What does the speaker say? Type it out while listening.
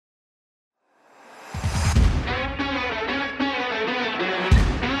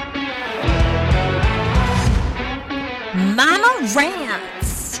Mama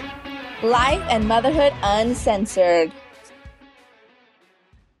Rantz. Life and motherhood uncensored.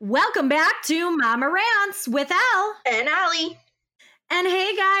 Welcome back to Mama Rantz with Elle And Ali. And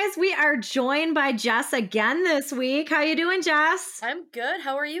hey guys, we are joined by Jess again this week. How you doing, Jess? I'm good.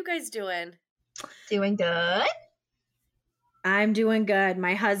 How are you guys doing? Doing good. I'm doing good.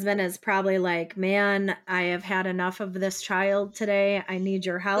 My husband is probably like, man, I have had enough of this child today. I need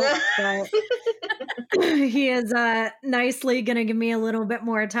your help. But he is nicely going to give me a little bit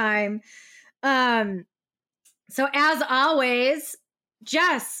more time. So as always,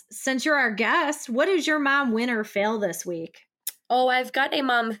 Jess, since you're our guest, what is your mom win or fail this week? Oh, I've got a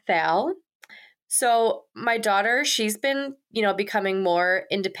mom fail. So my daughter, she's been, becoming more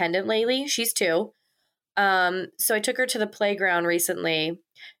independent lately. She's 2. So I took her to the playground recently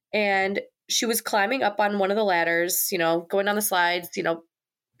and she was climbing up on one of the ladders, going down the slides,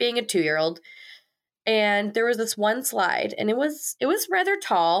 being a 2-year-old. And there was this one slide and it was rather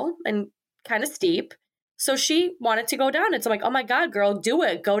tall and kind of steep. So she wanted to go down. It's like, oh my God, girl, do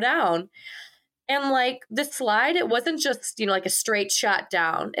it. Go down. And like the slide, it wasn't just, like a straight shot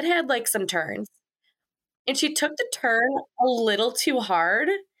down. It had like some turns. And she took the turn a little too hard.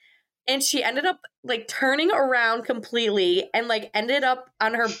 And she ended up like turning around completely and like ended up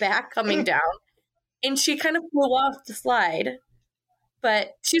on her back coming down. And she kind of flew off the slide.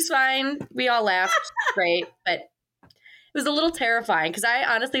 But she's fine. We all laughed. Great. But it was a little terrifying because I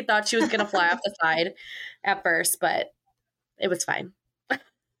honestly thought she was going to fly off the side at first, but it was fine.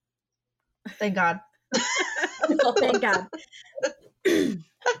 Thank God. Well, thank God.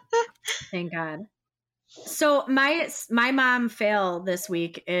 Thank God. So my mom fail this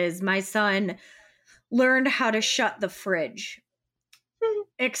week is my son learned how to shut the fridge.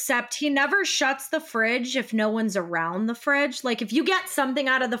 Except he never shuts the fridge if no one's around the fridge. Like if you get something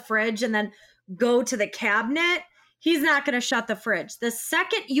out of the fridge and then go to the cabinet, he's not going to shut the fridge. The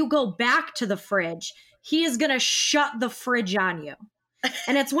second you go back to the fridge, he is going to shut the fridge on you.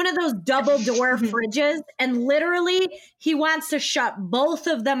 And it's one of those double door fridges. And literally he wants to shut both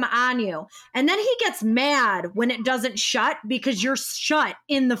of them on you. And then he gets mad when it doesn't shut because you're shut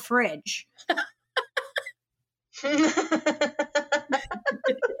in the fridge.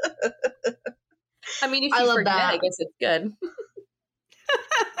 I mean, if I you love forget, that. I guess it's good.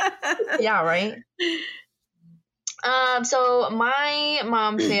 Yeah, right? So my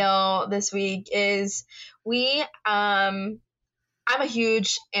mom fail this week is I'm a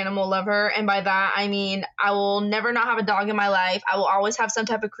huge animal lover, and by that I mean I will never not have a dog in my life. I will always have some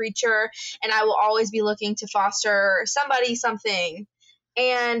type of creature, and I will always be looking to foster something.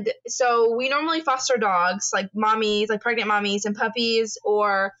 And so we normally foster dogs, like mommies, like pregnant mommies and puppies,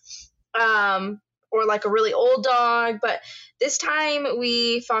 or like a really old dog. But this time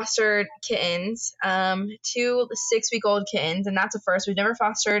we fostered kittens, 2 6-week-old kittens, and that's a first. We've never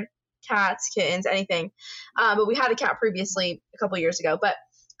fostered cats, kittens, anything. But we had a cat previously a couple years ago. But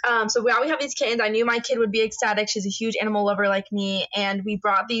so now we have these kittens. I knew my kid would be ecstatic. She's a huge animal lover like me. And we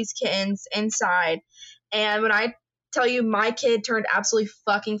brought these kittens inside. And when I tell you my kid turned absolutely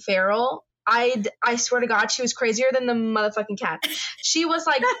fucking feral, I swear to God, she was crazier than the motherfucking cat. She was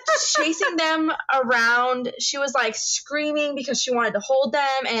like chasing them around. She was like screaming because she wanted to hold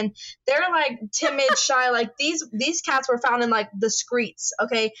them, and they're like timid, shy. Like these cats were found in like the streets.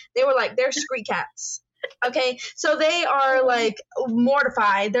 Okay, they're street cats. Okay, so they are like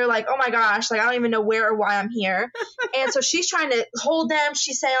mortified. They're like, oh my gosh, like I don't even know where or why I'm here. And so she's trying to hold them.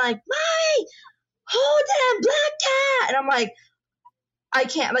 She's saying like, "Mommy, hold them, black cat," and I'm like, I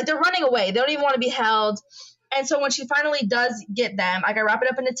can't. Like, they're running away. They don't even want to be held. And so when she finally does get them, like, I wrap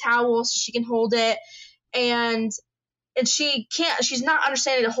it up in a towel so she can hold it. And she can't. She's not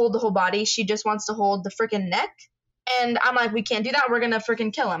understanding to hold the whole body. She just wants to hold the freaking neck. And I'm like, we can't do that. We're going to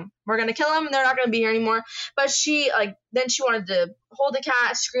freaking kill him. We're going to kill him. They're not going to be here anymore. But then she wanted to hold the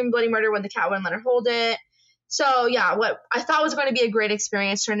cat, scream bloody murder when the cat wouldn't let her hold it. So, yeah, what I thought was going to be a great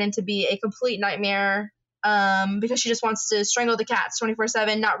experience turned into be a complete nightmare. Because she just wants to strangle the cats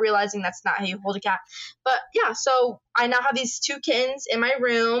 24/7, not realizing that's not how you hold a cat. But yeah, so I now have these 2 kittens in my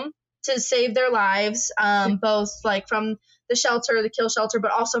room to save their lives, both like from the shelter, the kill shelter,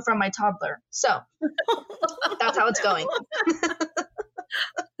 but also from my toddler. So that's how it's going.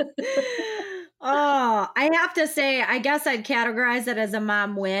 Oh, I have to say, I guess I'd categorize it as a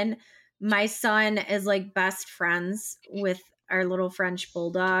mom win. My son is like best friends with our little French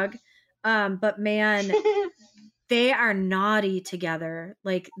bulldog. But man, they are naughty together.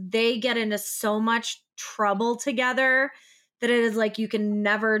 Like they get into so much trouble together that it is like you can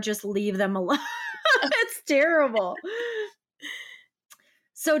never just leave them alone. It's terrible.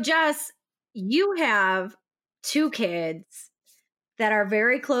 So Jess, you have two kids that are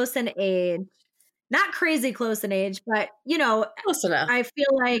very close in age, not crazy close in age, but Close enough. I feel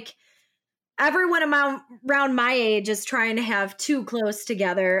like everyone around my age is trying to have two close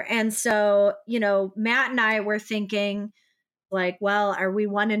together. And so, Matt and I were thinking like, well, are we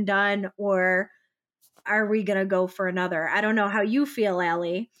one and done or are we going to go for another? I don't know how you feel,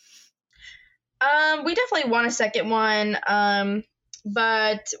 Allie. We definitely want a second one.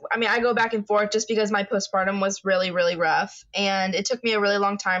 But I mean, I go back and forth just because my postpartum was really, really rough. And it took me a really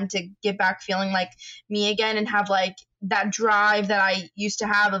long time to get back feeling like me again and have like that drive that I used to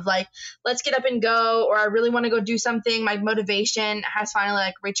have of like, let's get up and go, or I really want to go do something. My motivation has finally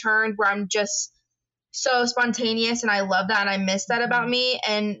like returned where I'm just so spontaneous, and I love that. And I miss that about me.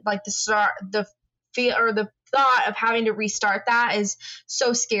 And like the thought of having to restart that is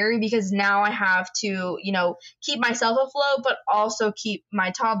so scary because now I have to, keep myself afloat, but also keep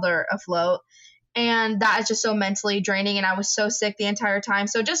my toddler afloat. And that is just so mentally draining. And I was so sick the entire time.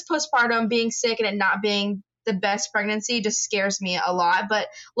 So just postpartum, being sick and it not being the best pregnancy just scares me a lot. But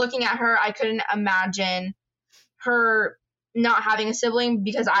looking at her, I couldn't imagine her not having a sibling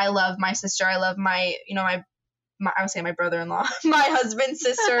because I love my sister. I love my I would say my brother-in-law, my husband's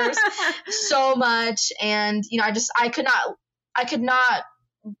sisters so much. And, I could not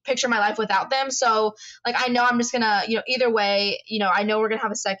picture my life without them. So like, I know I'm just gonna, either way, I know we're gonna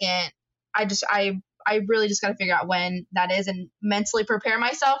have a second. I really just got to figure out when that is and mentally prepare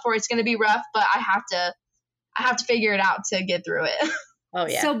myself, or it's going to be rough, but I have to figure it out to get through it. Oh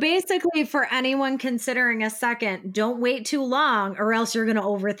yeah. So basically for anyone considering a second, don't wait too long or else you're going to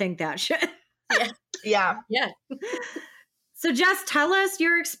overthink that shit. Yeah. So Jess, tell us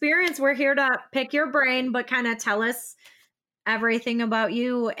your experience. We're here to pick your brain, but kind of tell us everything about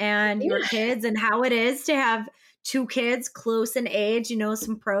you and your kids and how it is to have two kids close in age,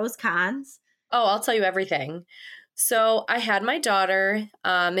 some pros, cons. Oh, I'll tell you everything. So I had my daughter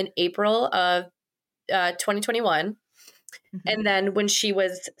in April of 2021. Mm-hmm. And then when she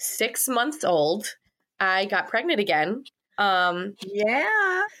was 6 months old, I got pregnant again.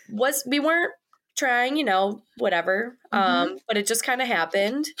 We weren't trying, whatever. But it just kind of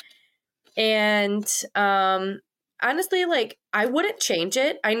happened. And honestly, like, I wouldn't change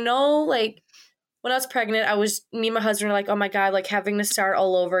it. I know, like, when I was pregnant, me and my husband were like, oh my God, like having to start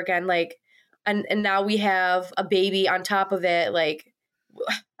all over again. Like, and now we have a baby on top of it. Like,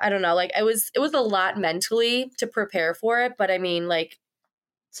 I don't know. Like, it was a lot mentally to prepare for it. But I mean, like.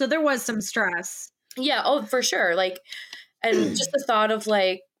 So there was some stress. Yeah. Oh, for sure. Like, and just the thought of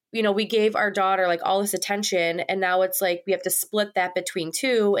like, we gave our daughter like all this attention and now it's like we have to split that between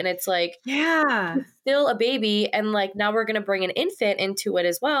two. And it's like, it's still a baby. And like now we're going to bring an infant into it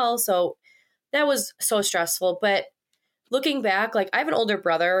as well. So that was so stressful. But looking back, like I have an older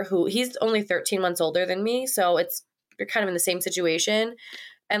brother he's only 13 months older than me. So you're kind of in the same situation.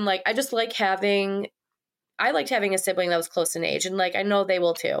 And like, I liked having a sibling that was close in age. And like, I know they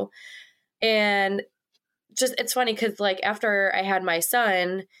will too. And just, it's funny because like after I had my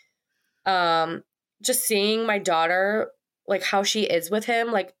son, just seeing my daughter, like how she is with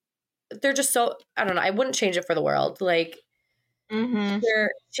him, like they're just so, I don't know, I wouldn't change it for the world. Like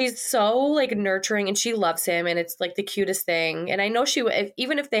she's so like nurturing and she loves him and it's like the cutest thing. And I know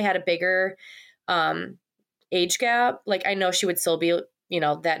even if they had a bigger age gap, like I know she would still be,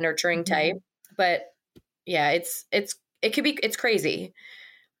 that nurturing type. But yeah, it's crazy.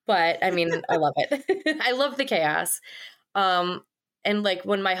 But I mean, I love it. I love the chaos. And like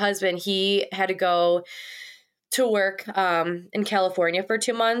when my husband, he had to go to work in California for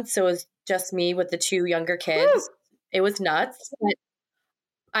 2 months. So it was just me with the two younger kids. Woo! It was nuts. But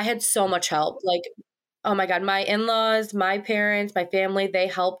I had so much help. Like, oh my God, my in-laws, my parents, my family, they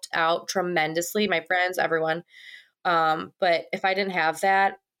helped out tremendously. My friends, everyone. But if I didn't have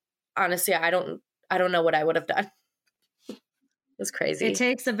that, honestly, I don't know what I would have done. It was crazy. It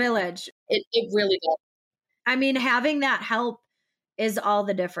takes a village. It really does. I mean, having that help is all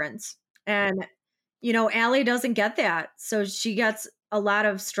the difference. And, Allie doesn't get that. So she gets a lot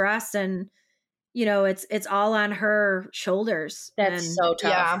of stress and, it's all on her shoulders. That's so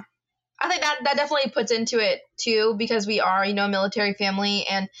tough. Yeah. I think that definitely puts into it too, because we are, a military family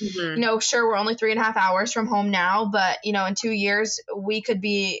and, sure, we're only 3.5 hours from home now, but, in 2 years we could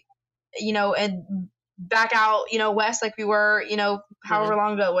be, and back out, west like we were, however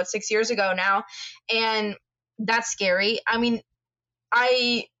long ago, 6 years ago now. And that's scary. I mean,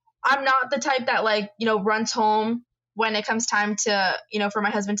 I'm not the type that like, runs home when it comes time to, for my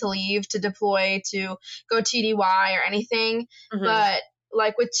husband to leave, to deploy, to go TDY or anything. But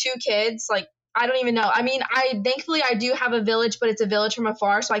like with two kids, like, I don't even know. I mean, thankfully I do have a village, but it's a village from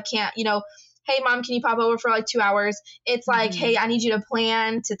afar. So I can't, hey, Mom, can you pop over for like 2 hours? It's like, hey, I need you to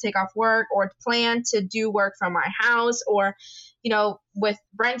plan to take off work or plan to do work from my house or, with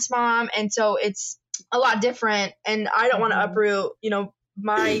Brent's mom. And so it's a lot different. And I don't want to uproot,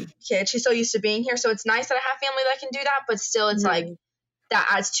 my kid. She's so used to being here. So it's nice that I have family that can do that. But still, it's like, that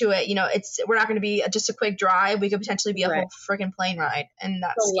adds to it. We're not going to be just a quick drive. We could potentially be a whole freaking plane ride, and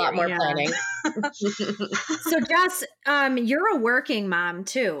that's a lot more planning. So Jess, you're a working mom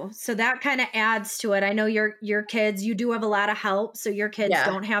too, so that kind of adds to it. I know your kids. You do have a lot of help, so your kids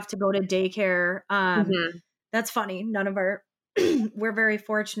don't have to go to daycare. That's funny. None of our. We're very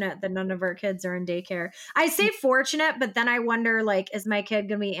fortunate that none of our kids are in daycare. I say fortunate, but then I wonder, like, is my kid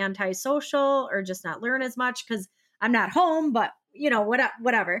going to be antisocial or just not learn as much because I'm not home? But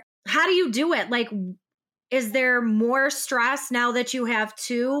whatever. How do you do it? Like, is there more stress now that you have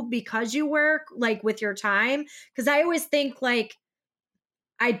two because you work, like, with your time? Because I always think, like,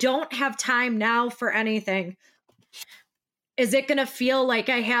 I don't have time now for anything. Is it going to feel like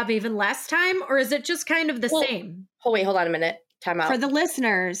I have even less time, or is it just kind of the same? Oh, wait, hold on a minute. Time out. For the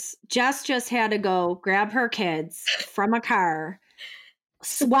listeners, Jess just had to go grab her kids from a car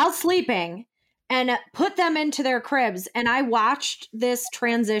while sleeping and put them into their cribs. And I watched this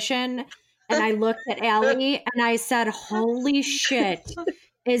transition and I looked at Ali and I said, holy shit,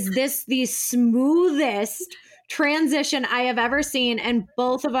 is this the smoothest transition I have ever seen? And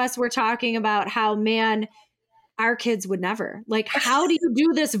both of us were talking about how, man, our kids would never. Like, how do you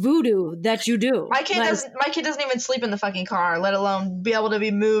do this voodoo that you do? My kid doesn't even sleep in the fucking car, let alone be able to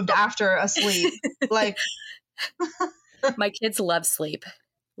be moved after asleep. Like, my kids love sleep.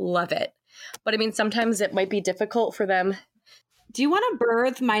 Love it. But I mean, sometimes it might be difficult for them. Do you want to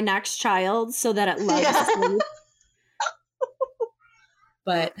birth my next child so that it loves sleep?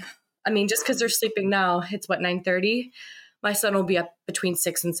 But I mean, just because they're sleeping now, it's 9:30. My son will be up between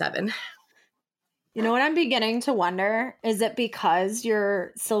 6 and 7. You know what I'm beginning to wonder? Is it because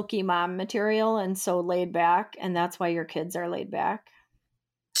you're silky mom material and so laid back, and that's why your kids are laid back?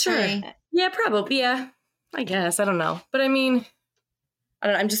 Sure. Yeah, probably. Yeah, I guess. I don't know. But I mean, I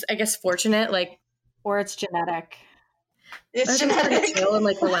don't know. I'm just, I guess, fortunate. Like, or it's genetic. It's genetic. Chill and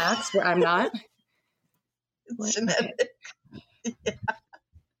like relax where I'm not. It's genetic. Yeah.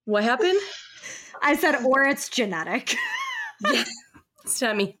 What happened? I said, or it's genetic. Yeah. It's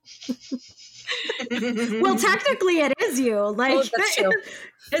not me. Well, technically it is you. Like, that's true.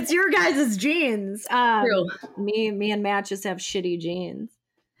 It's your guys' genes. True. Me and Matt just have shitty genes.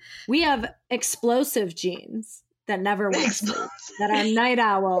 We have explosive genes that never want to sleep, that are night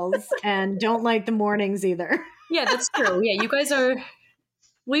owls and don't like the mornings either. Yeah, that's true. Yeah, you guys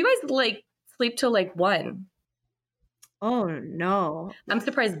like sleep till like 1. Oh no. I'm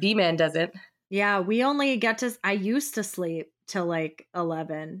surprised B-Man doesn't. Yeah, we only get to, I used to sleep till like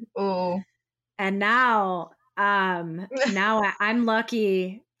 11. Oh. And now I'm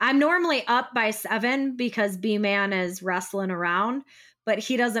lucky. I'm normally up by 7 because B-Man is wrestling around, but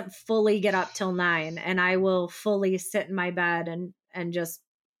he doesn't fully get up till 9, and I will fully sit in my bed and just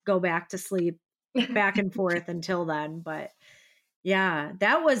go back to sleep back and forth until then. But yeah,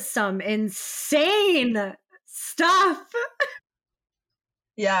 that was some insane stuff.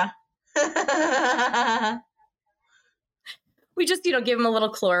 Yeah. We just, give them a little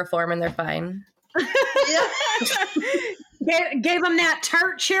chloroform and they're fine. Yeah. Gave them that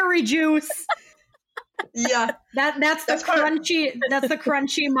tart cherry juice. Yeah. That's the crunchy. That's the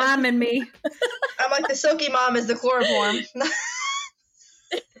crunchy mom in me. I'm like, the silky mom is the chloroform.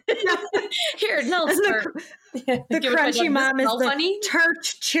 Here, no, the crunchy mom is the tart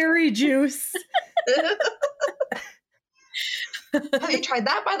cherry juice. Have you tried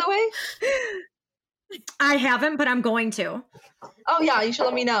that, by the way? I haven't, but I'm going to. Oh yeah, you should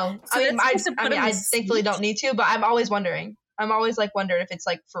let me know. So I thankfully don't need to, but I'm always wondering. I'm always like wondering if it's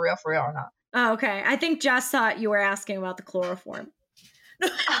like for real or not. Oh, okay. I think Jess thought you were asking about the chloroform.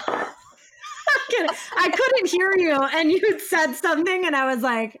 I couldn't hear you, and you said something, and I was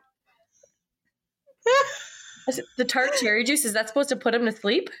like, the tart cherry juice, is that supposed to put him to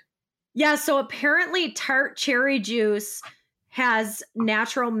sleep? Yeah, so apparently tart cherry juice has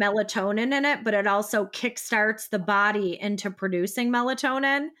natural melatonin in it, but it also kickstarts the body into producing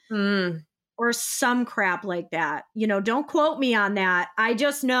melatonin or some crap like that. Don't quote me on that. I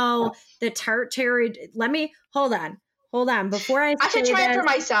just know the tart cherry. Hold on. Before I should try it for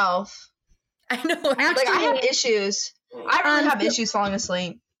myself. I know. Actually, like, I have issues. I really have issues falling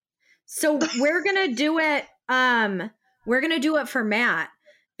asleep. So we're going to do it. We're going to do it for Matt,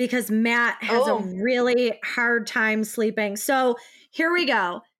 because Matt has a really hard time sleeping. So here we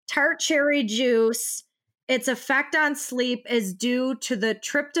go. Tart cherry juice its effect on sleep is due to the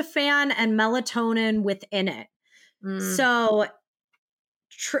tryptophan and melatonin within it. So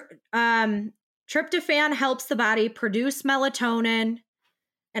tryptophan helps the body produce melatonin,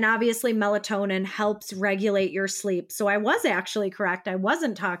 and obviously melatonin helps regulate your sleep. So I was actually correct. I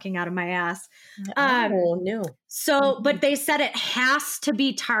wasn't talking out of my ass. No. So, but they said it has to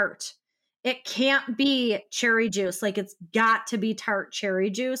be tart. It can't be cherry juice. Like, it's got to be tart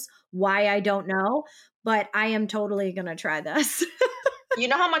cherry juice. Why, I don't know, but I am totally going to try this. You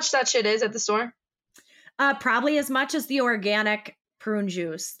know how much that shit is at the store? Probably as much as the organic prune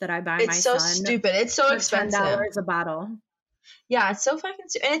juice that I buy my son. It's so stupid. It's so expensive. $10 a bottle. Yeah, it's so fucking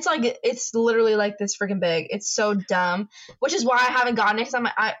stupid. And it's like, it's literally like this freaking big. It's so dumb, which is why I haven't gotten it. Because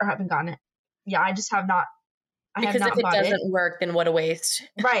I haven't gotten it. Yeah, I just have not. Because if it doesn't work, then what a waste.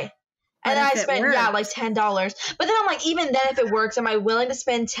 Right. And then I spent, like $10. But then I'm like, even then, if it works, am I willing to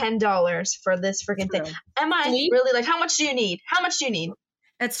spend $10 for this freaking thing? Am I really, like, how much do you need? How much do you need?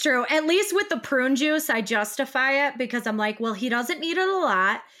 It's true. At least with the prune juice, I justify it because I'm like, well, he doesn't need it a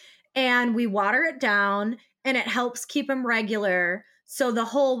lot. And we water it down and it helps keep him regular. So the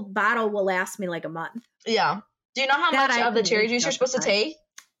whole bottle will last me like a month. Yeah. Do you know how much of the cherry juice you're supposed to take?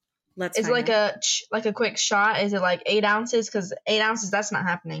 Is it like a quick shot? Is it like 8 ounces? Because 8 ounces, that's not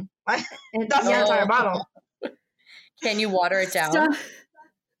happening. That's the entire bottle. Can you water it down?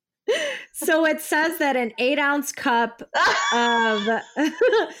 So it says that an 8-ounce cup of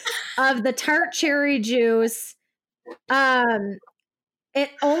the tart cherry juice, it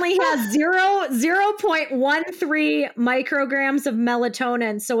only has 0.13 micrograms of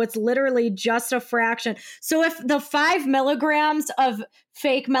melatonin. So it's literally just a fraction. So if the 5 milligrams of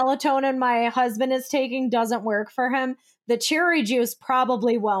fake melatonin my husband is taking doesn't work for him, the cherry juice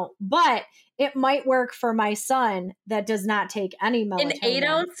probably won't. But it might work for my son that does not take any melatonin. An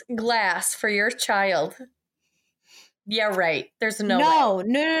 8-ounce glass for your child. Yeah, right. There's no way.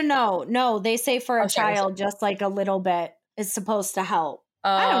 No. They say for a child, just like a little bit is supposed to help.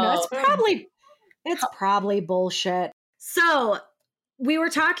 I don't know. It's probably bullshit. So we were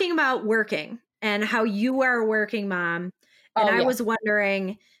talking about working and how you are a working mom. And I was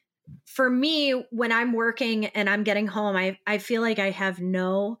wondering, for me, when I'm working and I'm getting home, I feel like I have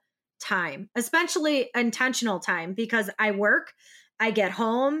no time, especially intentional time, because I work, I get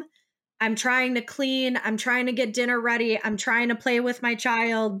home, I'm trying to clean, I'm trying to get dinner ready, I'm trying to play with my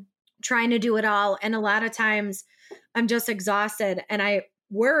child, trying to do it all. And a lot of times I'm just exhausted. And I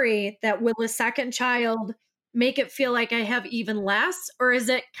worry that will a second child make it feel like I have even less? Or is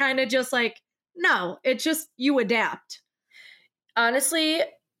it kind of just like, no, it's just you adapt? Honestly,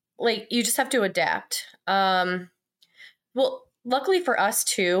 like, you just have to adapt. Well, luckily for us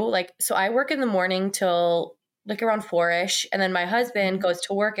too, like, so I work in the morning till like around 4-ish, and then my husband goes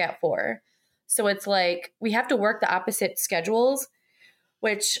to work at 4. So it's like we have to work the opposite schedules,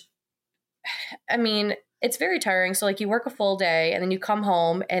 which, I mean, it's very tiring. So like you work a full day and then you come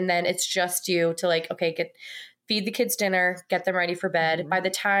home and then it's just you to like, okay, feed the kids dinner, get them ready for bed. By the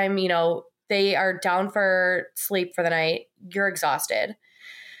time, they are down for sleep for the night, you're exhausted.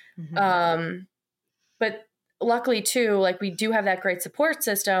 But luckily too, like, we do have that great support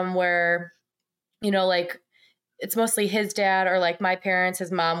system where, like, it's mostly his dad or like my parents,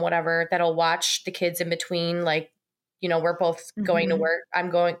 his mom, whatever, that'll watch the kids in between. Like, we're both going to work.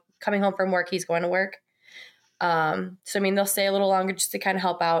 Coming home from work. He's going to work. So, I mean, they'll stay a little longer just to kind of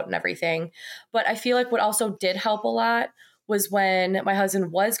help out and everything. But I feel like what also did help a lot was when my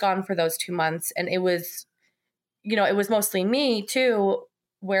husband was gone for those 2 months, and it was, it was mostly me too,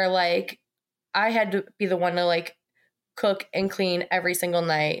 where like I had to be the one to like cook and clean every single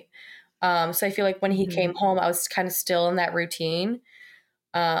night. So I feel like when he came home, I was kind of still in that routine.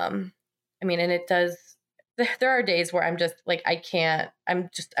 I mean, and there are days where I'm just like,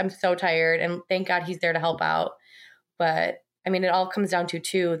 I'm so tired, and thank God he's there to help out. But I mean, it all comes down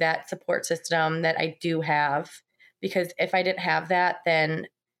to that support system that I do have, because if I didn't have that, then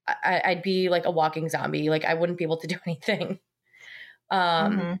I'd be like a walking zombie. Like, I wouldn't be able to do anything.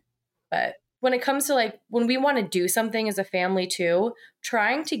 But when it comes to like, when we want to do something as a family too,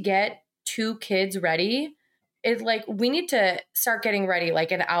 trying to get 2 kids ready is like, we need to start getting ready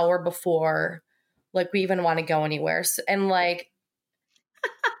like an hour before like we even want to go anywhere. And like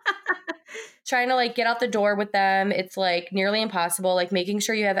trying to like get out the door with them, it's like nearly impossible. Like making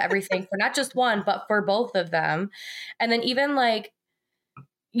sure you have everything for not just one, but for both of them. And then even like,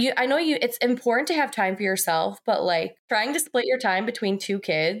 I know it's important to have time for yourself, but like trying to split your time between 2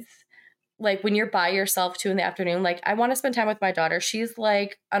 kids, like when you're by yourself too in the afternoon, like I want to spend time with my daughter. She's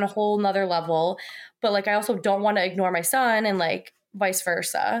like on a whole nother level, but like I also don't want to ignore my son, and like vice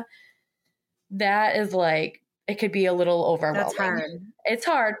versa. that is like, it could be a little overwhelming. That's hard. It's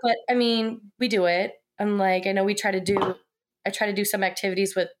hard, but I mean, we do it. And like, I know I try to do some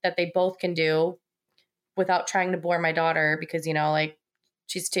activities that they both can do without trying to bore my daughter because, you know, like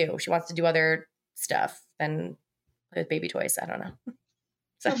she's 2. She wants to do other stuff than play with baby toys. I don't know.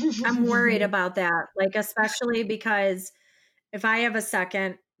 So I'm worried about that. Like, especially because if I have a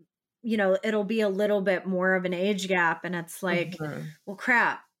second, you know, it'll be a little bit more of an age gap. And it's like, well,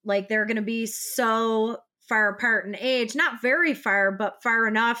 crap. Like they're going to be so far apart in age, not very far, but far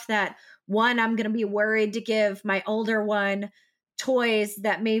enough that one, I'm going to be worried to give my older one toys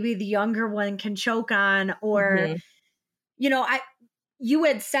that maybe the younger one can choke on, or, you know, you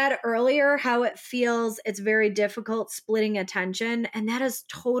had said earlier how it feels, it's very difficult splitting attention. And that is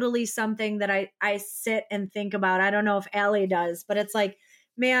totally something that I sit and think about. I don't know if Ali does, but it's like,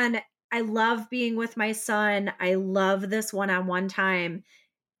 man, I love being with my son. I love this one-on-one time.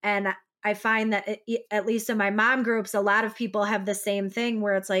 And I find that at least in my mom groups, a lot of people have the same thing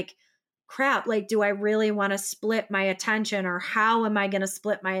where it's like, crap, like, do I really want to split my attention, or how am I going to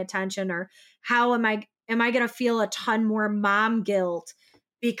split my attention, or how am I going to feel a ton more mom guilt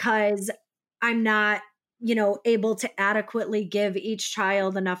because I'm not, you know, able to adequately give each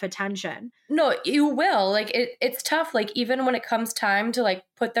child enough attention? No, you will. Like it's tough. Like even when it comes time to like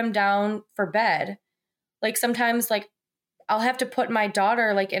put them down for bed, like sometimes like I'll have to put my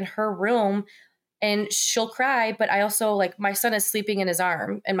daughter like in her room and she'll cry, but I also like my son is sleeping in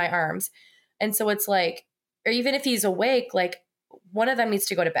my arms. And so it's like, or even if he's awake, like one of them needs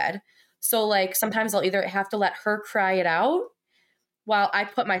to go to bed. So like sometimes I'll either have to let her cry it out while I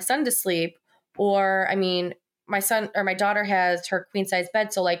put my son to sleep, or I mean, my son or my daughter has her queen size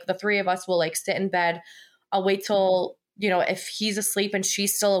bed. So like the 3 of us will like sit in bed. I'll wait till, you know, if he's asleep and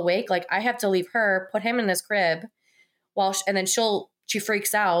she's still awake, like I have to leave her, put him in his crib and then she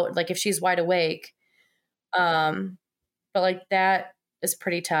freaks out. Like if she's wide awake. But like that is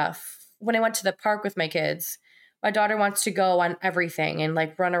pretty tough. When I went to the park with my kids, my daughter wants to go on everything and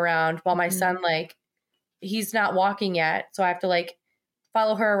like run around while my son, like he's not walking yet. So I have to like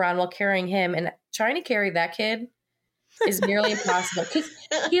follow her around while carrying him, and trying to carry that kid is nearly impossible. Cause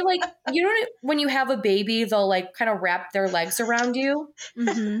he like, you know, when you have a baby, they'll like kind of wrap their legs around you.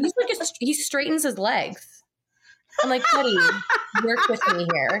 He's like, he straightens his legs. I'm like, buddy, work with me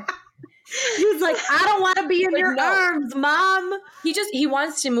here. He's like, I don't want to be in your arms, Mom. He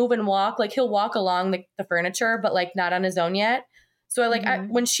wants to move and walk. Like he'll walk along the furniture, but like not on his own yet. So like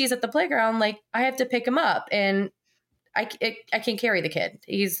when she's at the playground, like I have to pick him up, and I can't carry the kid.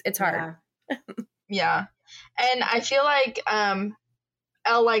 It's hard. Yeah. And I feel like,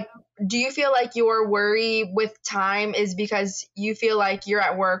 Elle, like, do you feel like your worry with time is because you feel like you're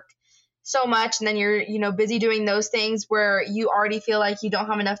at work so much and then you're, you know, busy doing those things where you already feel like you don't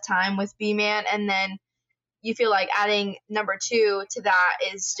have enough time with B-Man, and then you feel like adding number 2 to that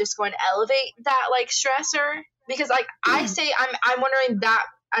is just going to elevate that like stressor? Because like I say, I'm wondering that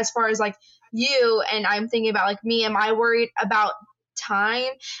as far as like you, and I'm thinking about like me, am I worried about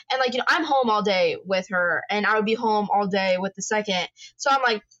time? And like, you know, I'm home all day with her, and I would be home all day with the second. So I'm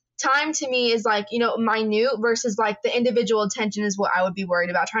like, time to me is like, you know, minute versus like the individual attention is what I would be worried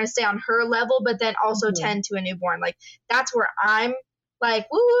about, trying to stay on her level, but then also tend to a newborn. Like that's where I'm like,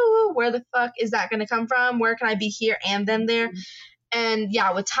 woo, where the fuck is that going to come from? Where can I be here and then there? And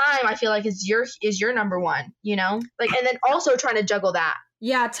yeah, with time, I feel like is your number 1, you know, like, and then also trying to juggle that.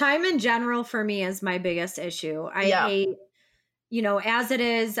 Yeah. Time in general for me is my biggest issue. I hate, you know, as it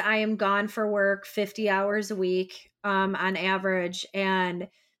is, I am gone for work 50 hours a week on average, and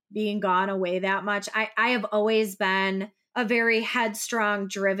being gone away that much. I have always been a very headstrong,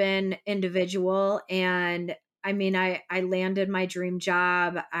 driven individual. And I mean, I landed my dream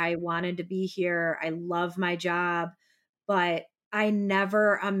job. I wanted to be here. I love my job, but I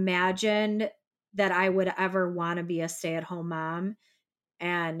never imagined that I would ever want to be a stay-at-home mom.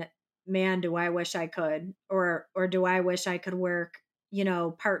 And man, do I wish I could, or do I wish I could work, you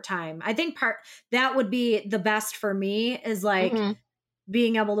know, part-time. I think that would be the best for me, is like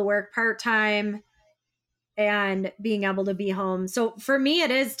being able to work part-time and being able to be home. So for me,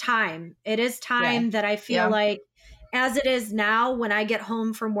 it is time. It is time that I feel like, as it is now, when I get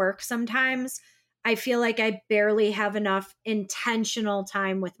home from work, sometimes I feel like I barely have enough intentional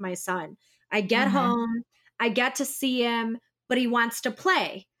time with my son. I get home, I get to see him, but he wants to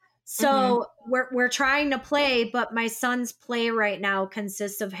play. So we're trying to play, but my son's play right now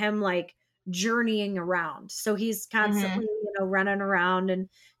consists of him like journeying around. So he's constantly, you know, running around and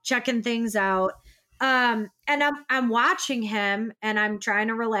checking things out. And I'm watching him, and I'm trying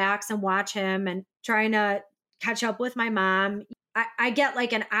to relax and watch him, and trying to catch up with my mom. I get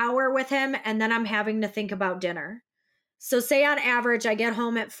like an hour with him and then I'm having to think about dinner. So say on average, I get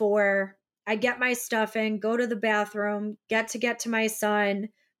home at 4, I get my stuff in, go to the bathroom, get to my son.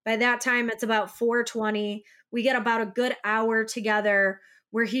 By that time, it's about 4:20. We get about a good hour together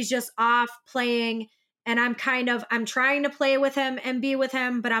where he's just off playing. And I'm trying to play with him and be with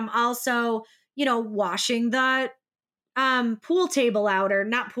him, but I'm also, washing the pool table out, or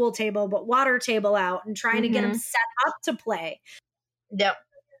not pool table, but water table out, and trying to get him set up to play. Yep.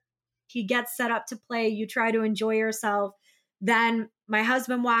 He gets set up to play. You try to enjoy yourself. Then my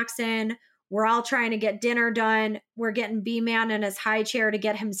husband walks in. We're all trying to get dinner done. We're getting B-Man in his high chair to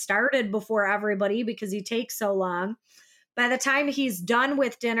get him started before everybody because he takes so long. By the time he's done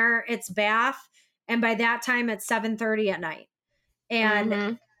with dinner, it's bath. And by that time, it's 7:30 at night.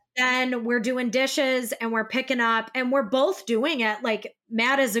 And then we're doing dishes and we're picking up and we're both doing it. Like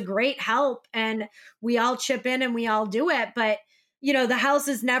Matt is a great help and we all chip in and we all do it. But the house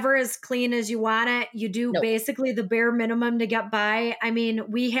is never as clean as you want it. You do basically the bare minimum to get by. I mean,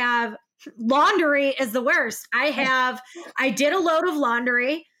 we have laundry is the worst. I did a load of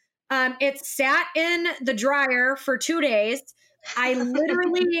laundry. It sat in the dryer for 2 days. I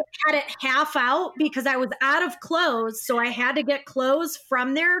literally had it half out because I was out of clothes. So I had to get clothes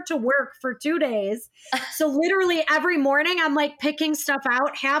from there to work for 2 days. So literally every morning I'm like picking stuff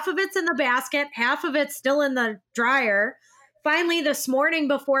out. Half of it's in the basket, half of it's still in the dryer. Finally, this morning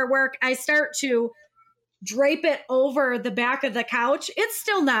before work, I start to drape it over the back of the couch. It's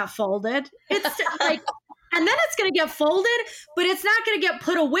still not folded. It's like, and then it's going to get folded, but it's not going to get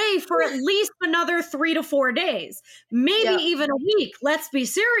put away for at least another 3 to 4 days, maybe even a week. Let's be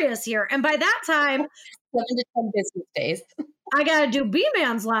serious here. And by that time, 7 to 10 business days. I got to do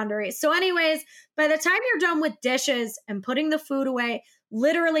B-Man's laundry. So anyways, by the time you're done with dishes and putting the food away,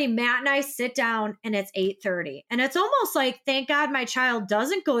 literally Matt and I sit down and it's 8:30. And it's almost like, thank God my child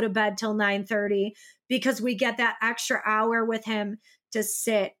doesn't go to bed till 9:30 because we get that extra hour with him to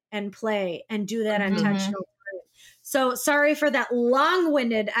sit and play and do that intentional time. So sorry for that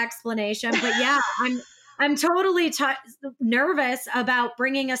long-winded explanation, but yeah, I'm totally nervous about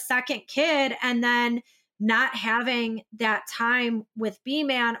bringing a second kid and then not having that time with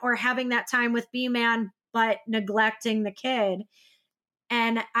B-Man, or having that time with B-Man but neglecting the kid.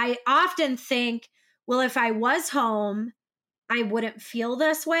 And I often think, well, if I was home, I wouldn't feel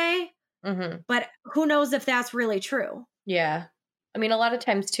this way. But who knows if that's really true? Yeah. I mean, a lot of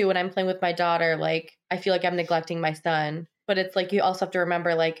times too, when I'm playing with my daughter, like I feel like I'm neglecting my son, but it's like, you also have to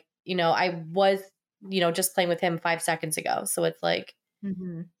remember, like, I was, just playing with him 5 seconds ago. So it's like,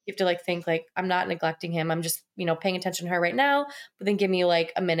 you have to like think like, I'm not neglecting him. I'm just, paying attention to her right now, but then give me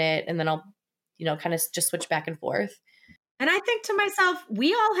like a minute and then I'll, kind of just switch back and forth. And I think to myself,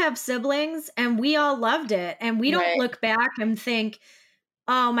 we all have siblings and we all loved it. And we don't look back and think,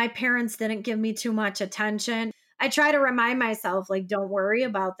 oh, my parents didn't give me too much attention. I try to remind myself, like, don't worry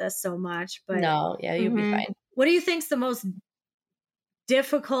about this so much. But no, yeah, you'll be fine. What do you think's the most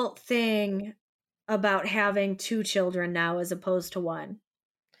difficult thing about having 2 children now as opposed to 1?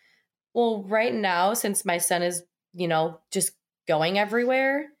 Well, right now, since my son is, just going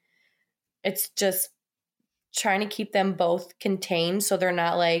everywhere, it's just trying to keep them both contained so they're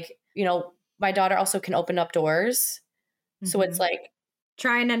not like, my daughter also can open up doors. So it's like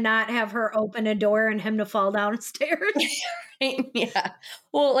trying to not have her open a door and him to fall downstairs. Yeah.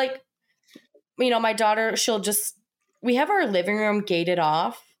 Well, like, my daughter, we have our living room gated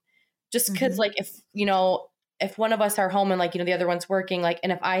off just because like if one of us are home and like, the other one's working, like,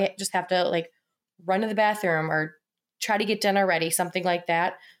 and if I just have to like run to the bathroom or try to get dinner ready, something like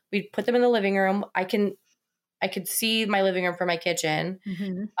that, we put them in the living room. I could see my living room from my kitchen.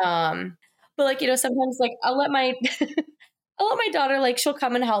 But like, sometimes like I'll let my daughter, like, she'll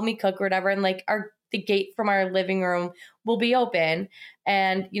come and help me cook or whatever. And like the gate from our living room will be open.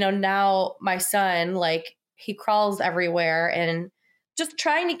 And, now my son, like, he crawls everywhere and just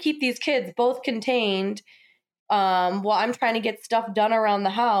trying to keep these kids both contained while I'm trying to get stuff done around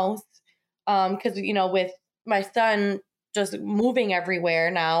the house. Cause with my son just moving everywhere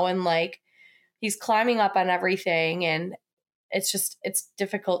now and like, he's climbing up on everything. And it's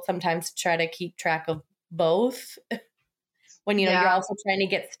difficult sometimes to try to keep track of both when, you're also trying to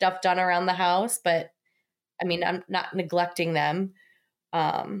get stuff done around the house. But I mean, I'm not neglecting them.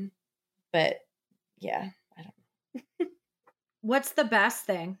 But yeah, I don't know. What's the best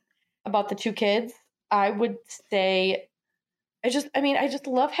thing about the 2 kids? I would say, I just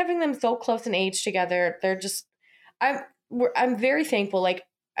love having them so close in age together. They're just, I'm very thankful. Like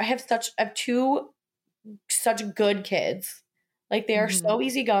I have 2 such good kids. Like they are so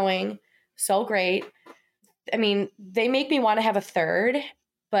easygoing, so great. I mean, they make me want to have a third,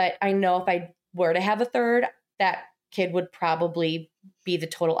 but I know if I were to have a third, that kid would probably be the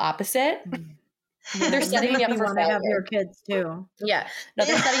total opposite. They're setting me up for want to have your kids too. Yeah. No,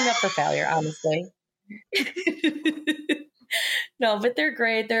 they're setting me up for failure, honestly. No, but they're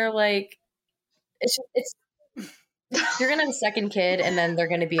great. They're like, it's you're going to have a second kid and then they're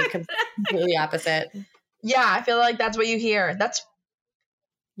going to be completely opposite. Yeah, I feel like that's what you hear.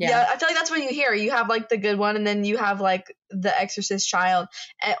 Yeah, I feel like that's what you hear. You have like the good one, and then you have like the exorcist child,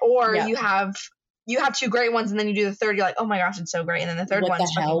 or you have two great ones, and then you do the third. You're like, oh my gosh, it's so great, and then the third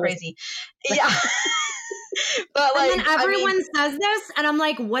one's fucking crazy. Yeah, but like, and then everyone says this, and I'm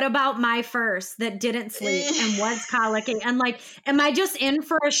like, what about my first that didn't sleep and was colicking? And like, am I just in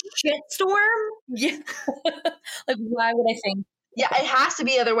for a shit storm? Yeah, like why would I think? Yeah, it has to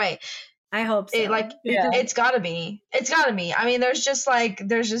be the other way. I hope so. It's gotta be. It's gotta be. I mean, there's just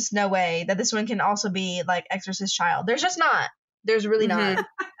no way that this one can also be like Exorcist Child. There's just not. There's really not.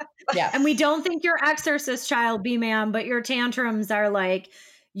 Yeah. And we don't think you're Exorcist Child, B-Man, but your tantrums are like,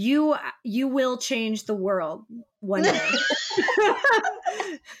 you will change the world one day.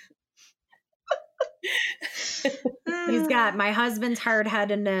 He's got my husband's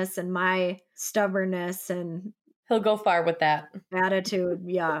hard-headedness and my stubbornness, and he'll go far with that attitude.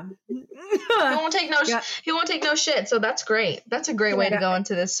 Yeah. He won't take no shit. So that's great. That's a great way to go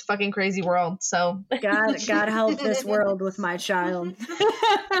into this fucking crazy world. So God help this world with my child.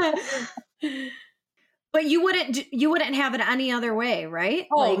 But you wouldn't have it any other way, right?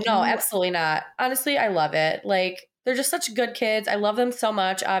 Oh, like, no, absolutely not. Honestly, I love it. Like, they're just such good kids. I love them so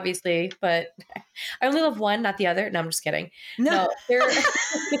much, obviously, but I only love one, not the other. No, I'm just kidding. No, they're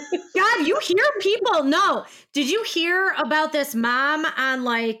God, you hear people. No. Did you hear about this mom on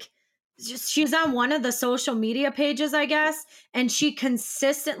like, she's on one of the social media pages, I guess, and she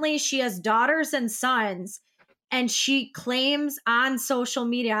has daughters and sons, and she claims on social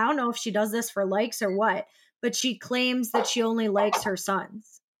media, I don't know if she does this for likes or what, but she claims that she only likes her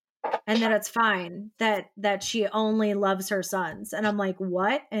sons. And that it's fine that she only loves her sons. And I'm like,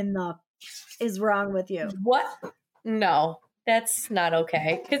 what in the is wrong with you? What? No, that's not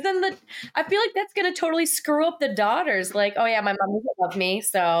okay. Because then I feel like that's going to totally screw up the daughters. Like, oh yeah, my mom doesn't love me,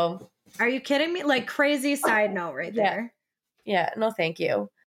 so. Are you kidding me? Like, crazy side note right there. Yeah, no thank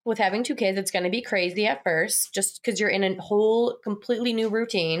you. With having two kids, it's going to be crazy at first, just because you're in a whole completely new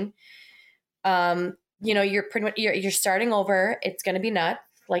routine. You're pretty much, you're starting over. It's going to be nuts.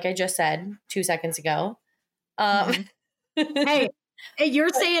 Like I just said 2 seconds ago. Hey, you're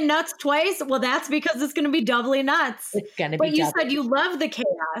saying nuts twice? Well, that's because it's going to be doubly nuts. It's going to be But you said you love the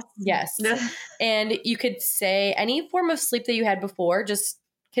chaos. Yes. And you could say any form of sleep that you had before, just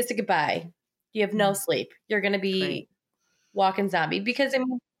kiss it goodbye. You have no sleep. You're going to be walking zombie. Because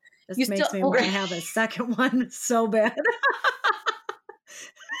this makes me want to have a second one so bad.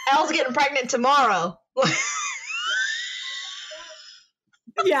 Elle's getting pregnant tomorrow.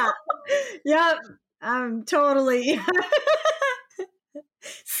 Yeah. Yep. I'm totally.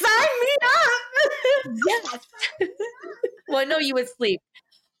 Sign me up. Yes. Well, I know you would sleep.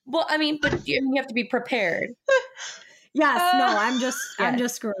 Well, I mean, but you have to be prepared. Yes. No, I'm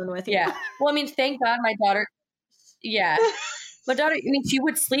just screwing with you. Yeah. Well, I mean, thank God my daughter. Yeah. My daughter, I mean, she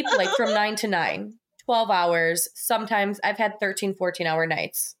would sleep like from 9 to 9, 12 hours. Sometimes I've had 13, 14-hour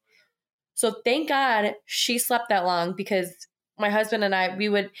nights. So thank God she slept that long, because my husband and I,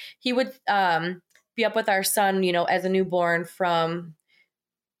 he would be up with our son, as a newborn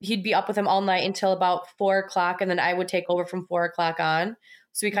he'd be up with him all night until about 4:00. And then I would take over from 4:00 on.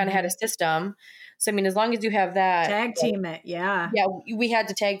 So we kind of had a system. So, I mean, as long as you have that. Tag team it. Yeah. Yeah. We had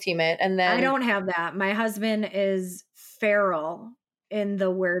to tag team it. And then. I don't have that. My husband is feral, in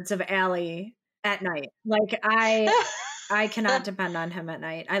the words of Ali, at night. Like I cannot depend on him at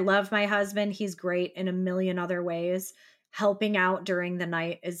night. I love my husband. He's great in a million other ways. Helping out during the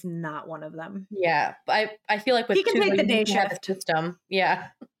night is not one of them. Yeah. I feel like with he can take the day shift system. Yeah.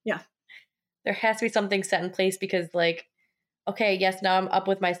 Yeah. There has to be something set in place, because like, okay, yes, now I'm up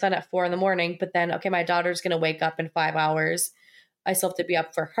with my son at 4 a.m, but then, okay, my daughter's going to wake up in 5 hours. I still have to be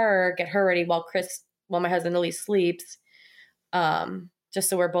up for her, get her ready while my husband at least sleeps. Just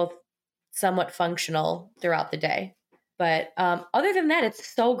so we're both somewhat functional throughout the day. But other than that,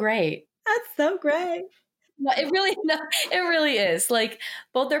 it's so great. That's so great. No, it really is. Like,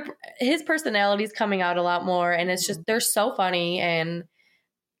 both his personality's coming out a lot more, and it's just, they're so funny. And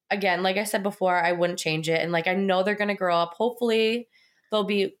again, like I said before, I wouldn't change it. And like, I know they're going to grow up. Hopefully they'll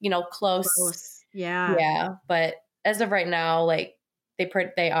be, close. Yeah. Yeah. But as of right now, like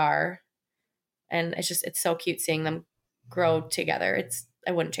they are, and it's so cute seeing them grow together.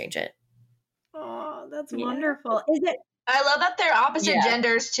 I wouldn't change it. Oh, that's wonderful. Is it? I love that they're opposite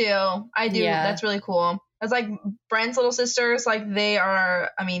genders too. I do. Yeah. That's really cool. It's like Brent's little sisters. Like they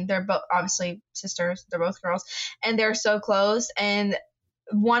are. I mean, they're both obviously sisters. They're both girls, and they're so close. And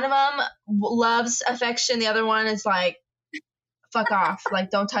one of them loves affection. The other one is like, fuck off. Like,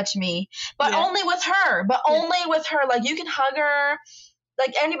 don't touch me. But only with her. Only with her. Like, you can hug her.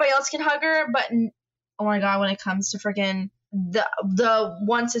 Like, anybody else can hug her. But, oh my God, when it comes to freaking the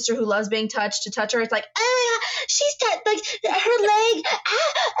one sister who loves being touched, to touch her, it's like, she's like, her leg.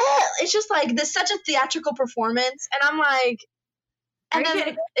 It's just like, there's such a theatrical performance. And I'm like, and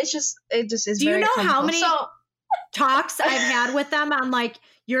then it just is Do you very know comical. how many talks I've had with them? I'm like,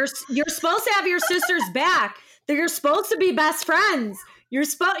 you're supposed to have your sister's back. You're supposed to be best friends. You're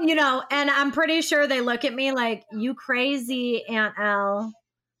supposed, and I'm pretty sure they look at me like, you crazy, Aunt Elle.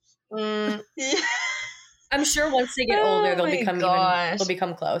 I'm sure once they get older, they'll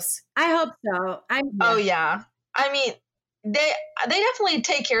become close. I hope so. Oh yeah. I mean, they definitely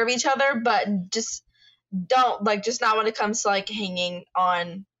take care of each other, but just don't just not when it comes to like hanging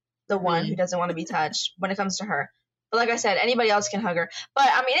on the one who doesn't want to be touched. When it comes to her, but like I said, anybody else can hug her. But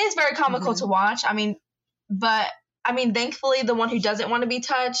I mean, it is very comical to watch. But I mean, thankfully, the one who doesn't want to be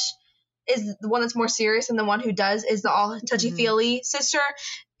touched is the one that's more serious, and the one who does is the all touchy-feely sister.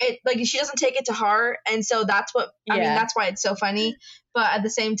 It she doesn't take it to heart, and so that's what I mean. That's why it's so funny. But at the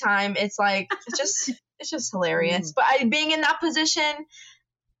same time, it's like it's just hilarious. But being in that position,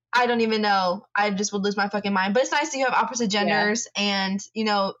 I don't even know. I just would lose my fucking mind. But it's nice that you have opposite genders, and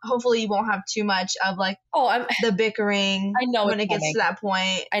hopefully you won't have too much of the bickering. I know when it gets to that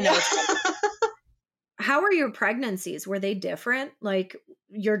point. I know. It's How are your pregnancies? Were they different? Like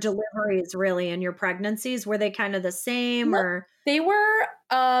your deliveries really and your pregnancies, were they kind of the same or? They were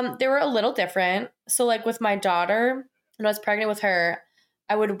a little different. So like with my daughter, when I was pregnant with her,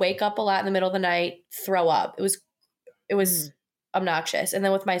 I would wake up a lot in the middle of the night, throw up. It was obnoxious. And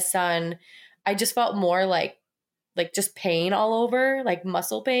then with my son, I just felt more like just pain all over, like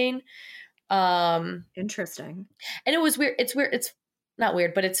muscle pain. Interesting. And it was weird. It's weird. It's not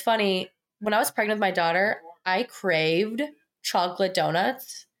weird, but it's funny. When I was pregnant with my daughter, I craved chocolate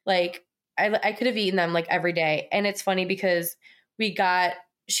donuts. Like I could have eaten them like every day. And it's funny because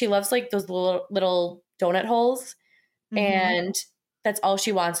she loves like those little donut holes. And that's all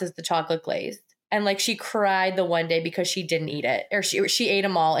she wants is the chocolate glaze. And like she cried the one day because she didn't eat it, or she ate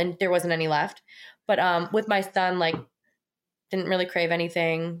them all and there wasn't any left. But with my son, like didn't really crave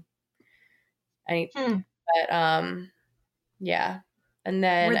anything. But yeah. And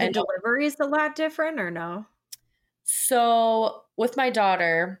then were the deliveries a lot different or no? So with my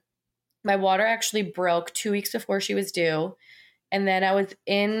daughter, my water actually broke 2 weeks before she was due. And then I was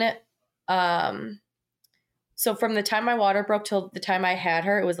in, so from the time my water broke till the time I had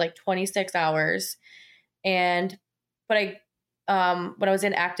her, it was like 26 hours. But when I was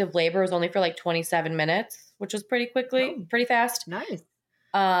in active labor, it was only for like 27 minutes, which was pretty pretty fast. Nice.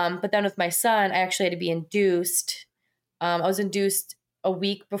 But then with my son, I actually had to be induced. I was induced a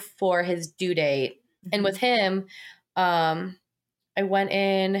week before his due date. And with him, I went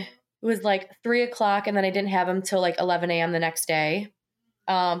in, it was like 3:00 and then I didn't have him till like 11 a.m. the next day.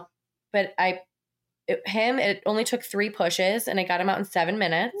 But it only took 3 pushes and I got him out in 7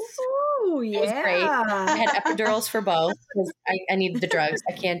 minutes. Oh, yeah. It was great. I had epidurals for both because I needed the drugs.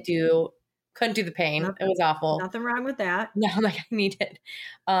 Couldn't do the pain. It was awful. Nothing wrong with that. No, like I needed.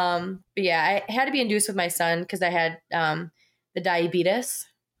 But yeah, I had to be induced with my son because I had the diabetes,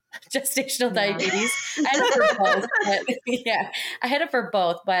 gestational diabetes. I had it for both. I had it for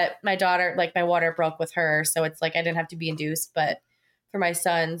both. But my daughter, like my water broke with her, so it's like I didn't have to be induced. But for my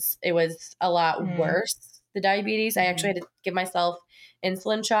sons, it was a lot worse. The diabetes, I actually had to give myself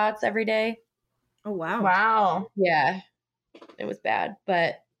insulin shots every day. Oh wow! Wow. Yeah, it was bad.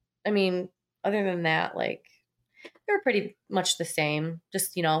 But I mean, other than that, like they were pretty much the same.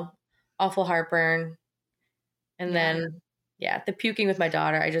 Just awful heartburn, and then. Yeah, the puking with my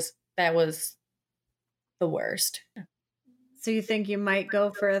daughter, that was the worst. So you think you might go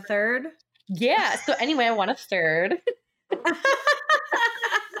for a third? Yeah. So anyway, I want a third. I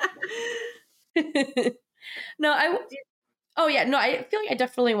feel like I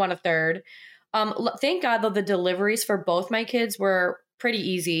definitely want a third. Thank God, though, the deliveries for both my kids were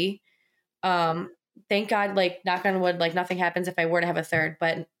pretty easy. Thank God, like, knock on wood, like nothing happens if I were to have a third.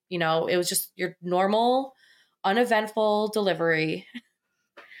 But, it was just your normal uneventful delivery.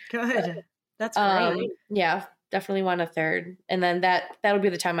 Good. That's great. Yeah, definitely want a third. And then that would be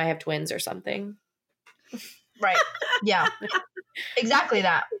the time I have twins or something. Right. Yeah. Exactly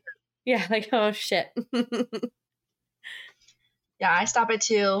that. Yeah, like, oh shit. Yeah, I stop at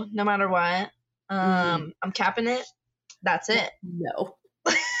 2 no matter what. I'm capping it. That's it. No.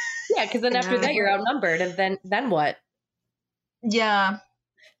 Yeah, because then after that, you're outnumbered. And then what? Yeah.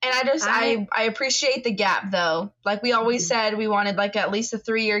 And I appreciate the gap, though. Like we always said, we wanted like at least a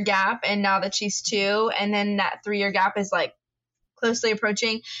 3-year gap. And now that she's 2, and then that 3-year gap is like closely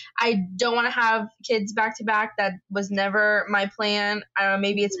approaching. I don't want to have kids back to back. That was never my plan. I don't know,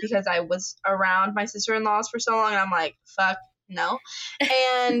 maybe it's because I was around my sister-in-laws for so long, and I'm like, fuck no.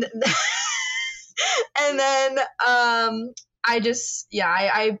 And and then I just, me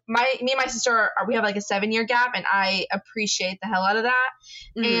and my sister, we have like a 7-year gap, and I appreciate the hell out of that.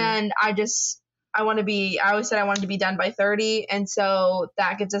 And I always said I wanted to be done by 30. And so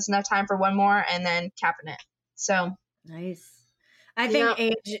that gives us enough time for one more and then capping it. So nice. I think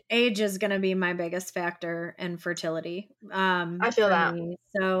age is going to be my biggest factor in fertility. I feel that.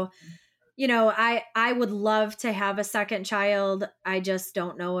 So, I would love to have a second child. I just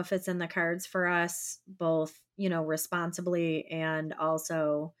don't know if it's in the cards for us both, responsibly and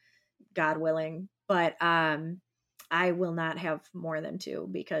also God willing. But I will not have more than 2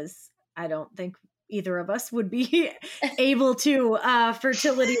 because I don't think either of us would be able to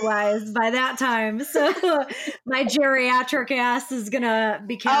fertility wise by that time. So my geriatric ass is gonna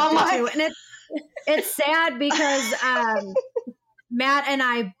be capped too. And it's sad because Matt and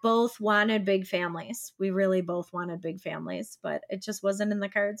I both wanted big families. We really both wanted big families, but it just wasn't in the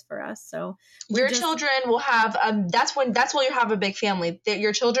cards for us. So your children will have that's when you have a big family.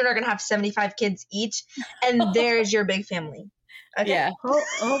 Your children are gonna have 75 kids each, and there's your big family. Okay. Yeah.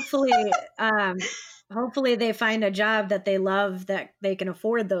 Hopefully they find a job that they love that they can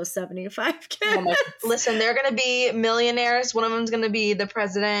afford those 75 kids. Listen, they're going to be millionaires. One of them's going to be the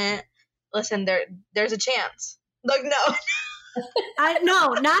president. Listen, there's a chance. Like, no.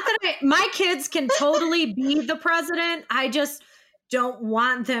 Not that my kids can totally be the president. I just don't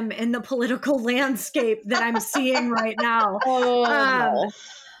want them in the political landscape that I'm seeing right now. No.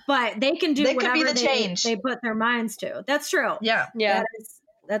 But they can do whatever they put their minds to. That's true. Yeah.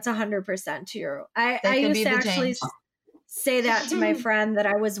 That's 100% true. I used to actually say that to my friend that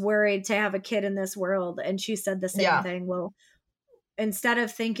I was worried to have a kid in this world. And she said the same thing. Well, instead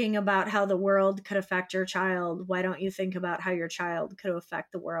of thinking about how the world could affect your child, why don't you think about how your child could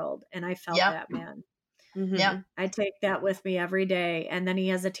affect the world? And I felt that, man. Mm-hmm. Yeah. I take that with me every day. And then he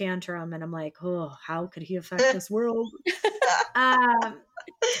has a tantrum and I'm like, oh, how could he affect this world?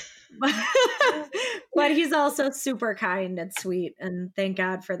 But he's also super kind and sweet, and thank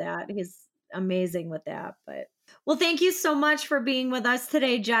God for that. He's amazing with that. But well, thank you so much for being with us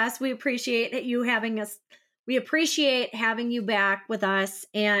today, Jess. We appreciate you having us. We appreciate having you back with us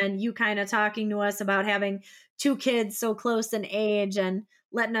and you kind of talking to us about having 2 kids so close in age and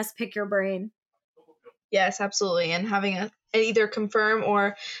letting us pick your brain. Yes, absolutely. And having either confirm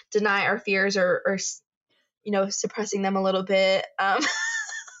or deny our fears or suppressing them a little bit.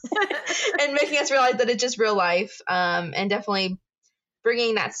 And making us realize that it's just real life, and definitely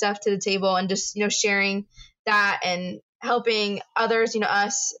bringing that stuff to the table and just, sharing that and helping others,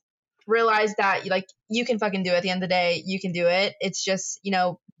 us realize that like you can fucking do it. At the end of the day, you can do it. It's just,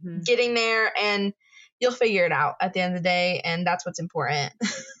 getting there and you'll figure it out at the end of the day. And that's what's important.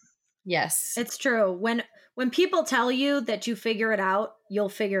 Yes, it's true. When people tell you that you figure it out, you'll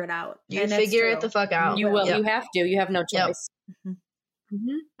figure it out. You figure it the fuck out. You will. Yep. You have to. You have no choice. Yep.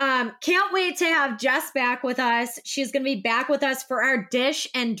 Mm-hmm. Can't wait to have Jess back with us. She's going to be back with us for our dish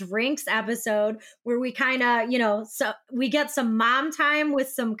and drinks episode where we kind of, so we get some mom time with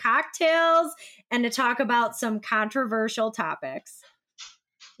some cocktails and to talk about some controversial topics.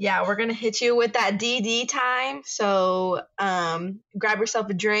 Yeah, we're going to hit you with that DD time. So grab yourself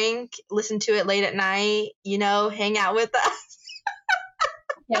a drink, listen to it late at night, hang out with us.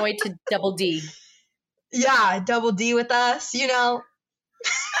 Can't wait to double D. Yeah, double D with us,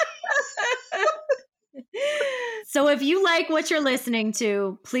 So if you like what you're listening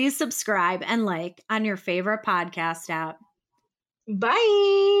to, please subscribe and like on your favorite podcast app.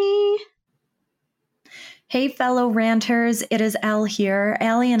 Bye. Hey, fellow ranters, it is Elle here.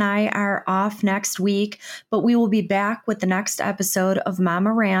 Ali and I are off next week, but we will be back with the next episode of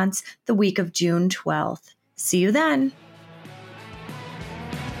Mama Rantz the week of June 12th. See you then.